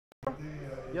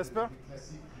Jasper?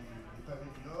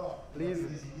 Please.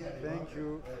 Thank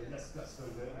you.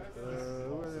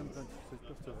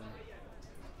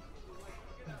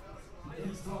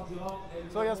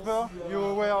 So Jasper, you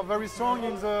were very strong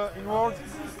in World.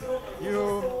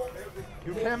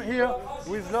 You came here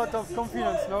with a lot of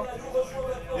confidence, no?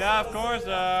 Yeah, of course.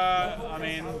 I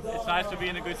mean, it's nice to be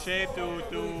in a good shape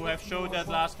to have showed that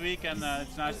last week, and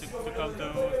it's nice to come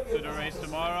to the race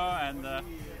tomorrow, and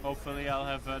hopefully I'll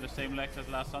have the same legs as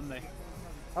last Sunday.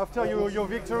 After your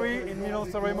victory in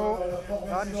Milan-San Remo,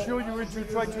 I'm sure you will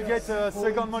try to get a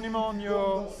second monument in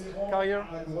your career.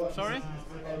 Sorry?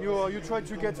 You try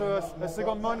to get a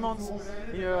second monument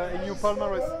in your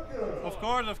palmarès.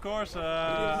 Of course.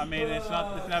 I mean, it's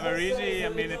never easy. I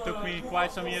mean, it took me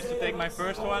quite some years to take my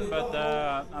first one, but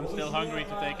I'm still hungry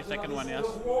to take a second one. Yes.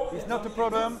 It's not a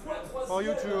problem for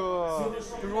you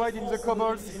to ride in the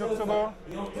cobbles in October.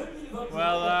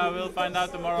 Well, we'll find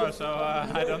out tomorrow. So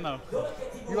I don't know.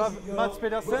 You have Mats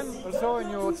Pedersen also in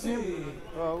your team.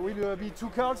 Will be two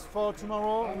cars for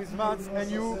tomorrow with Mats and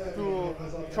you to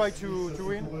try to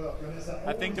win?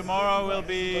 I think tomorrow will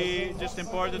be just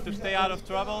important to stay out of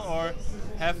trouble or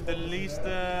have the least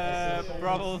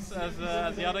problems as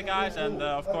the other guys, and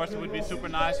of course it would be super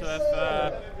nice to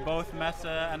have both Mats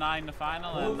and I in the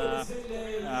final, and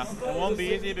it won't be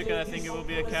easy because I think it will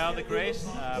be a chaotic race,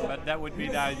 but that would be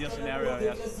the ideal scenario,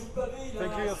 yes.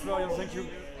 Thank you, Florian, thank you.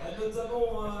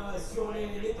 Notamment sur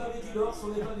les pavés du Nord, sur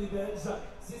les pavés belges.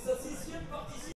 C'est sa 6e participation.